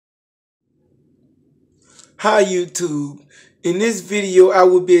Hi YouTube. In this video I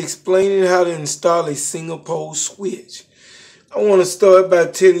will be explaining how to install a single pole switch. I want to start by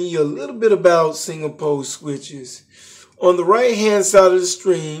telling you a little bit about single pole switches. On the right hand side of the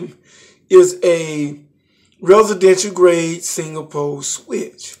screen is a residential grade single pole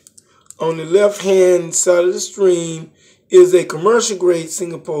switch. On the left hand side of the screen is a commercial grade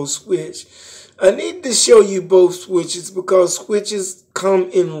single pole switch. I need to show you both switches because switches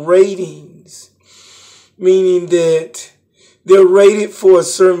come in ratings, meaning that they're rated for a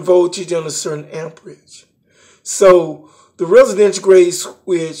certain voltage and a certain amperage. So the residential grade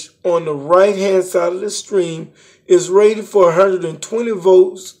switch on the right hand side of the screen is rated for 120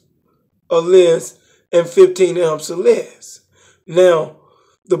 volts or less and 15 amps or less. Now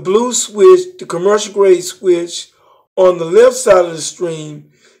the blue switch, the commercial grade switch on the left side of the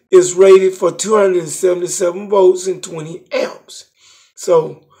screen, is rated for 277 volts and 20 amps.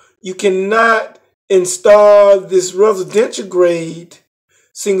 So you cannot install this residential grade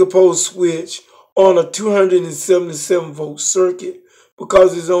single pole switch on a 277 volt circuit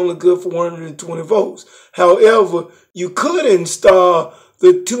because it's only good for 120 volts. However, you could install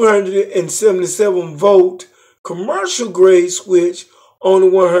the 277 volt commercial grade switch on a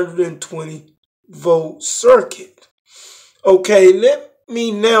 120 volt circuit. Okay, let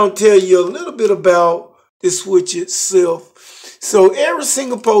me now tell you a little bit about the switch itself. So every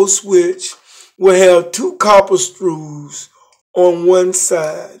single pole switch will have two copper screws on one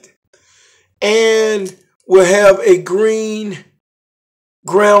side and will have a green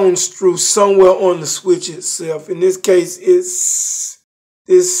ground screw somewhere on the switch itself. In this case, it's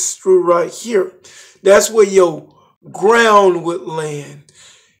this screw right here. That's where your ground would land.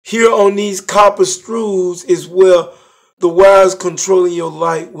 Here on these copper screws is where the wires controlling your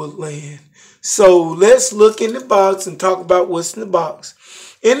light would land. So let's look in the box and talk about what's in the box.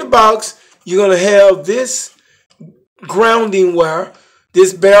 In the box, you're going to have this grounding wire,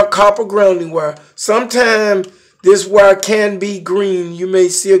 this bare copper grounding wire. Sometimes this wire can be green. You may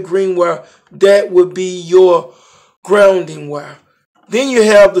see a green wire. That would be your grounding wire. Then you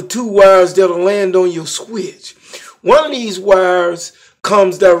have the two wires that will land on your switch. One of these wires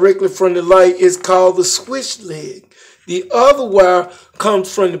comes directly from the light. It's called the switch leg. The other wire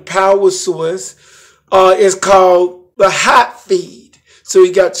comes from the power source. It's called the hot feed. So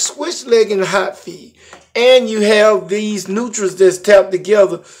you got the switch leg and the hot feed. And you have these neutrals that's tapped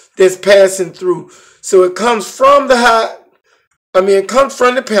together that's passing through. So it comes from the it comes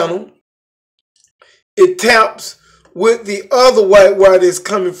from the panel. It taps with the other white wire that's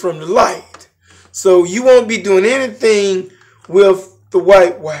coming from the light. So you won't be doing anything with the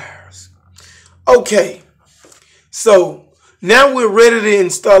white wires. Okay. So now we're ready to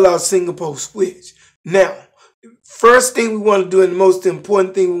install our single pole switch. Now, first thing we want to do and the most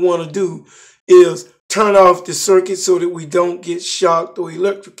important thing we want to do is turn off the circuit so that we don't get shocked or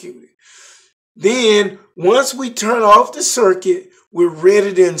electrocuted. Then, once we turn off the circuit, we're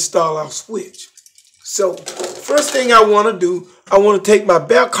ready to install our switch. So, first thing I want to do, I want to take my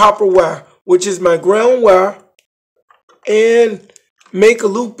bare copper wire, which is my ground wire, and make a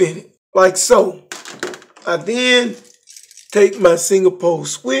loop in it, like so. I then take my single pole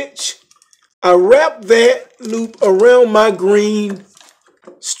switch. I wrap that loop around my green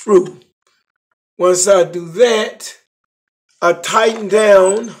screw. Once I do that, I tighten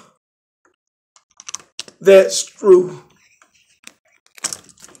down that screw.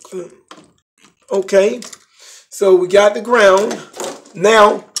 Okay, so we got the ground.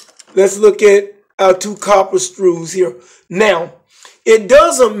 Now, let's look at our two copper screws here. Now, it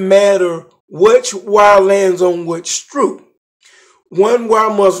doesn't matter which wire lands on which screw. One wire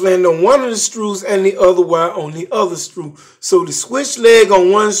must land on one of the screws and the other wire on the other screw. So the switch leg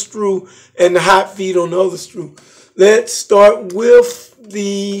on one screw and the hot feed on the other screw. Let's start with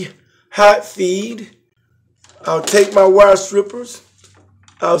the hot feed. I'll take my wire strippers.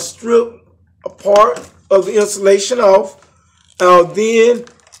 I'll strip a part of the insulation off. I'll then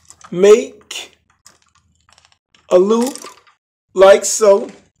make a loop like so.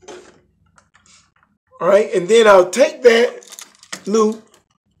 All right, and then I'll take that loop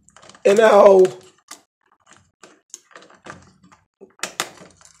and I'll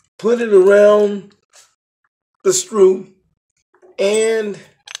put it around the screw, and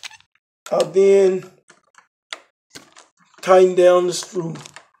I'll then tighten down the screw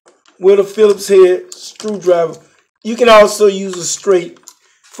with a Phillips head screwdriver. You can also use a straight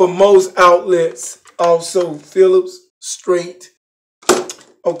for most outlets, also Phillips straight.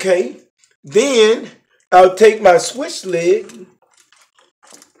 Okay, then I'll take my switch leg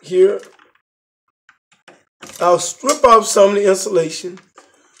here. I'll strip off some of the insulation.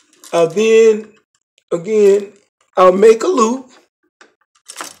 I'll then Again, I'll make a loop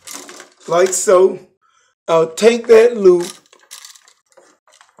like so. I'll take that loop,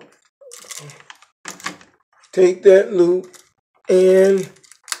 and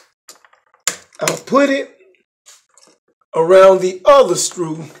I'll put it around the other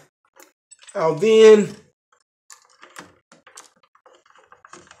screw. I'll then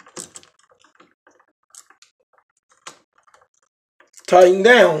tighten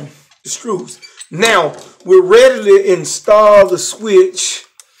down the screws. Now we're ready to install the switch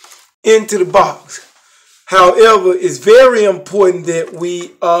into the box. However, it's very important that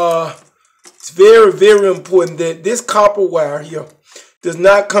very important that this copper wire here does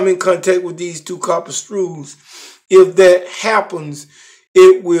not come in contact with these two copper screws. If that happens,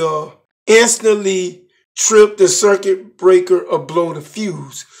 it will instantly trip the circuit breaker or blow the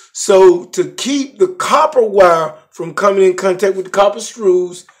fuse. So to keep the copper wire from coming in contact with the copper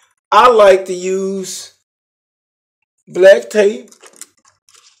screws, I like to use black tape.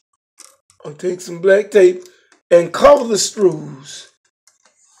 I'll take some black tape and cover the screws.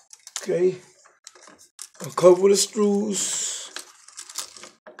 Okay, I'll cover the screws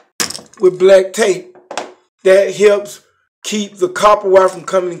with black tape. That helps keep the copper wire from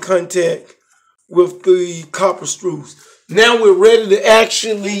coming in contact with the copper screws. Now we're ready to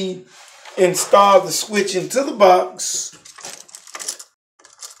actually install the switch into the box.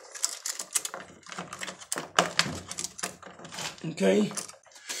 Okay.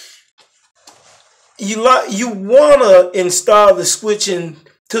 You want to install the switch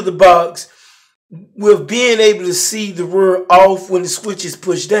into the box with being able to see the word off when the switch is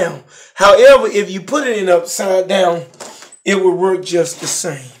pushed down. However, if you put it in upside down, it will work just the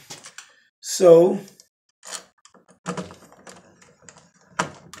same. So,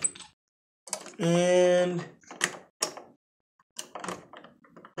 and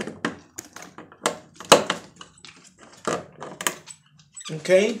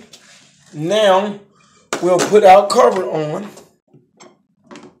okay, now we'll put our cover on.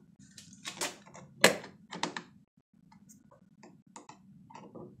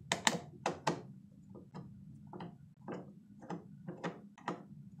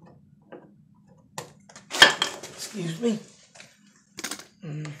 Excuse me.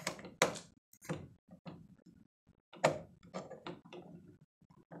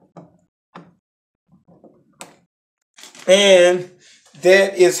 And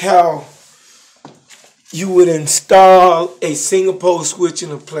that is how you would install a single pole switch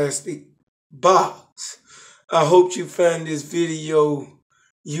in a plastic box. I hope you found this video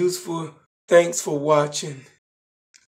useful. Thanks for watching.